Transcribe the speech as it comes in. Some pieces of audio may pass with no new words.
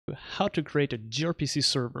how to create a gRpc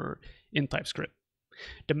server in TypeScript.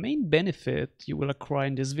 The main benefit you will acquire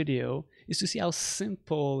in this video is to see how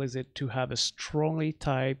simple is it to have a strongly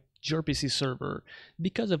typed gRpc server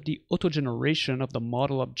because of the auto-generation of the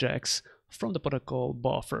model objects from the protocol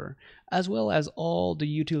buffer, as well as all the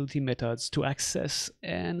utility methods to access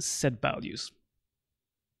and set values.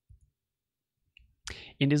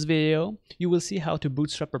 In this video, you will see how to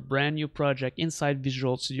bootstrap a brand new project inside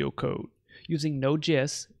Visual Studio Code using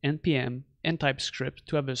Node.js, NPM, and TypeScript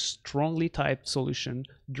to have a strongly typed solution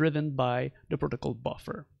driven by the protocol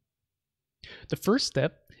buffer. The first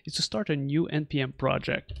step is to start a new NPM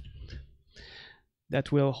project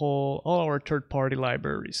that will hold all our third-party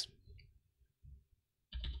libraries.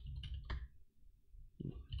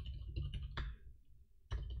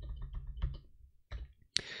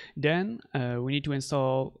 Then we need to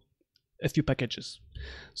install a few packages.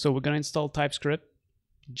 So we're going to install TypeScript,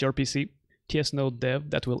 gRpc, tsNodeDev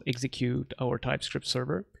that will execute our TypeScript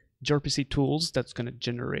server, gRpc tools that's going to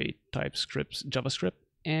generate TypeScript, JavaScript,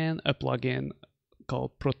 and a plugin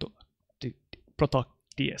called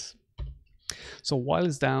ProtoJS. So while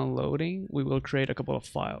it's downloading, we will create a couple of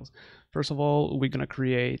files. First of all, we're going to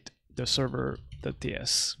create the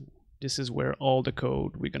server.ts. This is where all the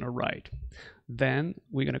code we're going to write. Then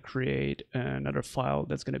we're going to create another file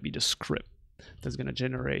that's going to be the script that's going to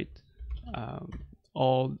generate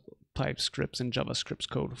all TypeScript and JavaScript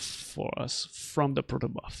code for us from the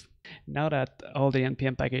ProtoBuf. Now that all the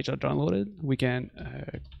NPM packages are downloaded, we can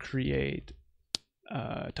create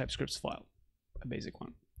a TypeScript file, a basic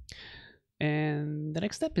one. And the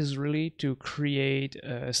next step is really to create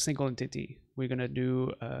a single entity. We're going to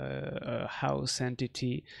do a house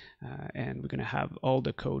entity and we're going to have all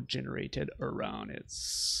the code generated around it.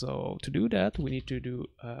 So to do that, we need to do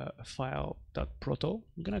a file.proto.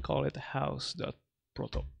 We're going to call it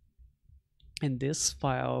house.proto. And this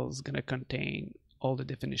file is going to contain all the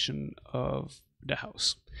definition of the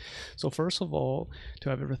house. So first of all, to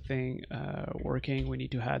have everything working, we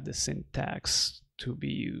need to add the syntax to be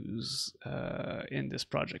used in this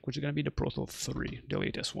project, which is going to be the Proto 3, the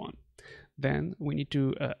latest one. Then we need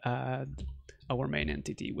to add our main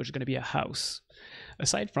entity, which is going to be a house.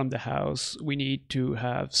 Aside from the house, we need to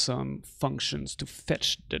have some functions to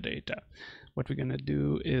fetch the data. What we're going to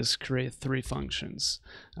do is create 3 functions.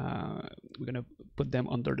 We're going to put them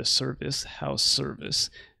under the service, house service,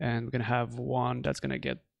 and we're going to have one that's going to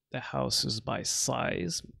get the houses by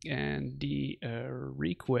size, and the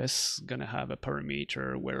request going to have a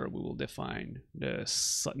parameter where we will define the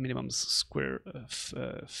minimum square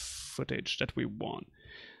footage that we want.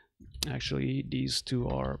 Actually, these two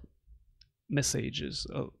are messages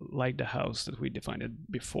like the house that we defined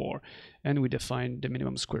it before, and we defined the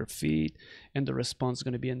minimum square feet, and the response is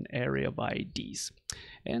going to be an array of IDs.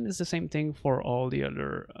 And it's the same thing for all the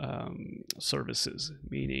other services,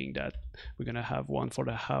 meaning that we're going to have one for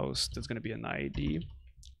the house that's going to be an ID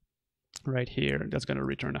right here that's going to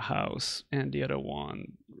return a house, and the other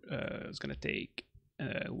one is going to take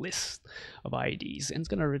a list of IDs and it's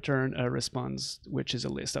going to return a response which is a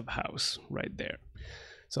list of house right there.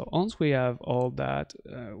 So once we have all that,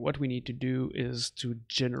 what we need to do is to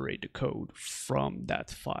generate the code from that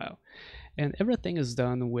file. And everything is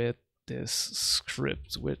done with this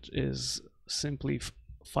script, which is simply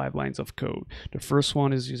 5 lines of code. The first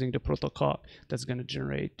one is using the protocol that's going to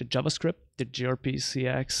generate the JavaScript, the gRpc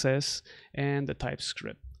access, and the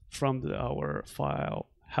TypeScript from our file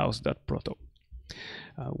house.proto.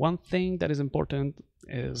 One thing that is important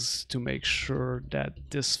is to make sure that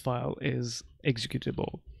this file is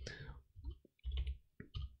executable.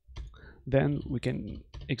 Then we can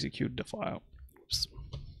execute the file. Oops.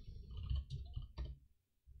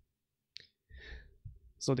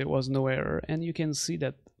 So there was no error, and you can see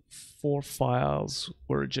that 4 files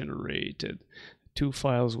were generated. 2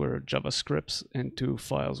 files were JavaScript and 2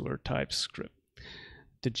 files were TypeScript.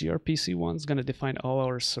 The gRpc one is going to define all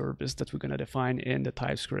our service that we're going to define in the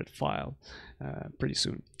TypeScript file pretty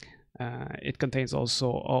soon. It contains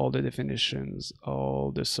also all the definitions,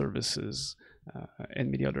 all the services,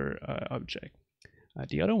 and many other objects.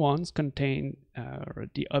 The other ones contain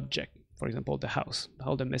the object, for example, the house,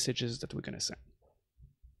 all the messages that we're going to send.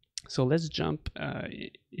 So let's jump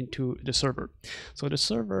into the server. So the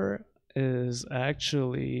server is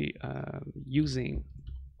actually using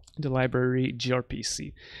the library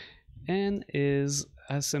gRpc and is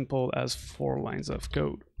as simple as 4 lines of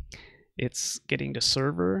code. It's getting the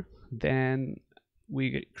server, then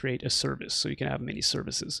we create a service, so you can have many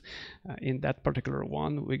services. In that particular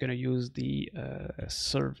one, we're going to use the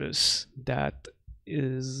service that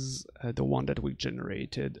is the one that we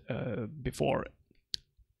generated before.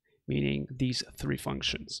 meaning these three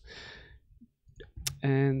functions.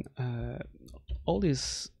 And all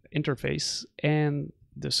this interface and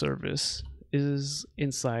the service is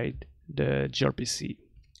inside the gRpc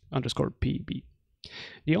underscore pb.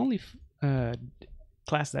 The only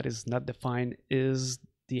class that is not defined is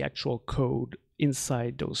the actual code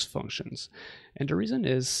inside those functions. And the reason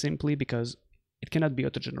is simply because it cannot be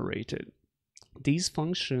auto-generated. These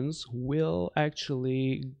functions will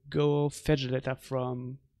actually go fetch data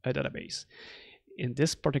from a database. In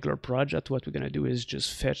this particular project, what we're going to do is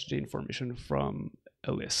just fetch the information from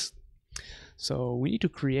a list. So we need to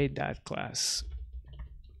create that class.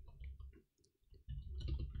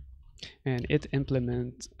 And it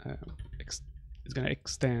implement is going to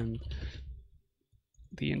extend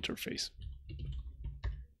the interface.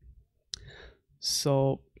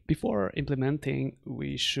 So before implementing,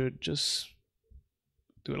 we should just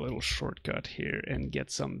do a little shortcut here and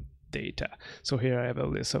get some data. So here I have a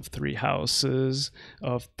list of 3 houses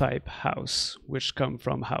of type house, which come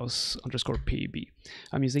from house underscore pb.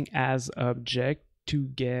 I'm using as object to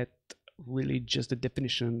get really just the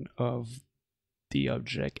definition of the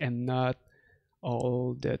object and not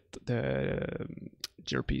all that the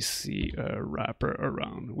gRpc wrapper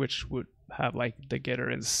around, which would have like the getter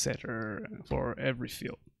and setter for every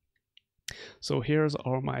field. So here's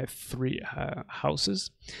all my 3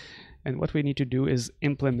 houses, and what we need to do is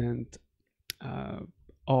implement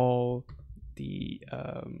all the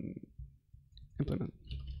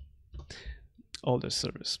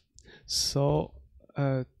service. So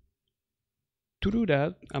to do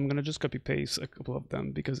that, I'm gonna just copy paste a couple of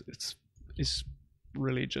them because it's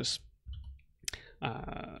really just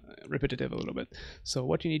repetitive a little bit. So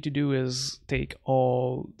what you need to do is take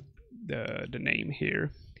all the name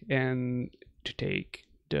here and to take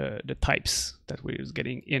the types that we're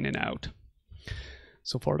getting in and out.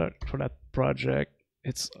 So for that project,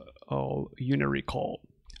 it's all unary call.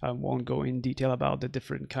 I won't go in detail about the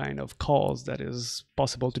different kind of calls that is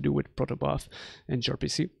possible to do with ProtoBuf and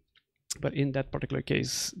gRpc, but in that particular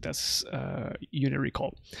case, that's unary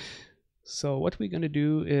call. So what we're going to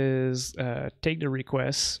do is take the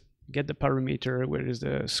request, get the parameter, where is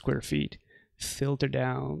the square feet, filter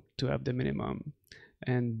down to have the minimum,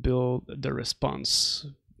 and build the response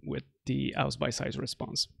with the house by size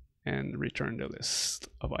response and return the list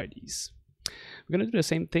of IDs. We're going to do the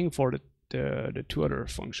same thing for the 2 other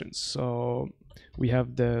functions. So we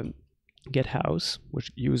have the get house,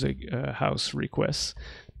 which use a house request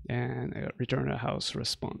and return a house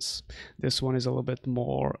response. This one is a little bit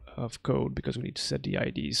more of code because we need to set the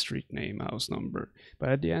ID, street name, house number. But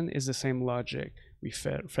at the end is the same logic. We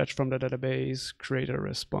fetch from the database, create a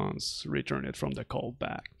response, return it from the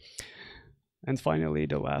callback. And finally,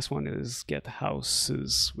 the last one is get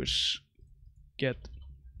houses, which get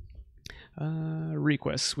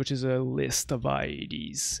requests, which is a list of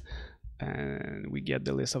IDs. And we get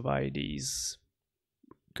the list of IDs,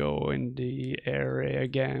 go in the array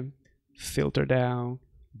again, filter down,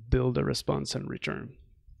 build a response, and return.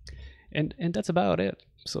 And that's about it.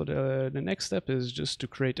 So the next step is just to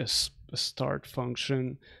create a start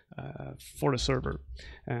function for the server.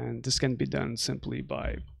 And this can be done simply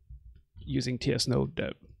by using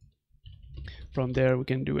tsNodeDeb. From there, we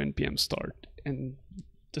can do npm start. And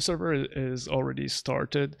the server is already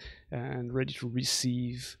started and ready to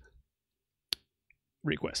receive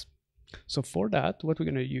requests. So for that, what we're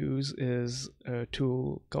going to use is a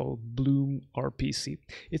tool called gRpc.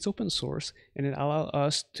 It's open source, and it allows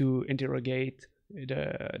us to interrogate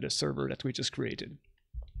the server that we just created.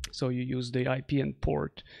 So you use the IP and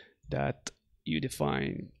port that you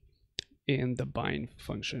define in the bind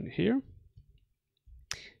function here.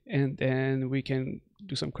 And then we can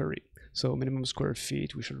do some query. So minimum square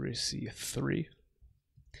feet, we should receive 3.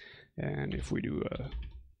 And if we do a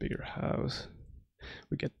bigger house,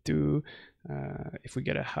 we get 2. If we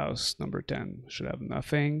get a house number 10, should have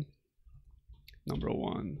nothing. Number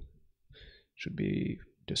 1 should be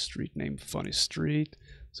the street name Funny Street.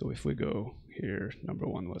 So if we go here, number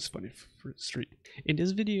 1 was Funny Street. In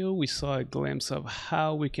this video, we saw a glimpse of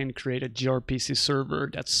how we can create a gRpc server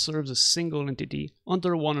that serves a single entity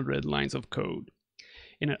under 100 lines of code.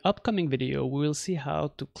 In an upcoming video, we will see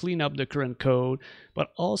how to clean up the current code,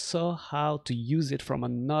 but also how to use it from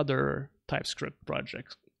another TypeScript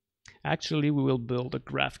project. Actually, we will build a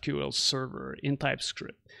GraphQL server in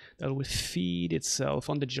TypeScript that will feed itself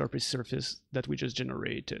on the gRpc surface that we just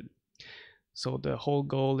generated. So the whole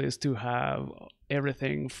goal is to have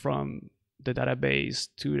everything from the database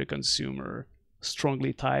to the consumer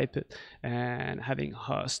strongly type it and having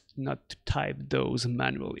host not to type those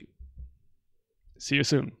manually. See you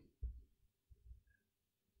soon.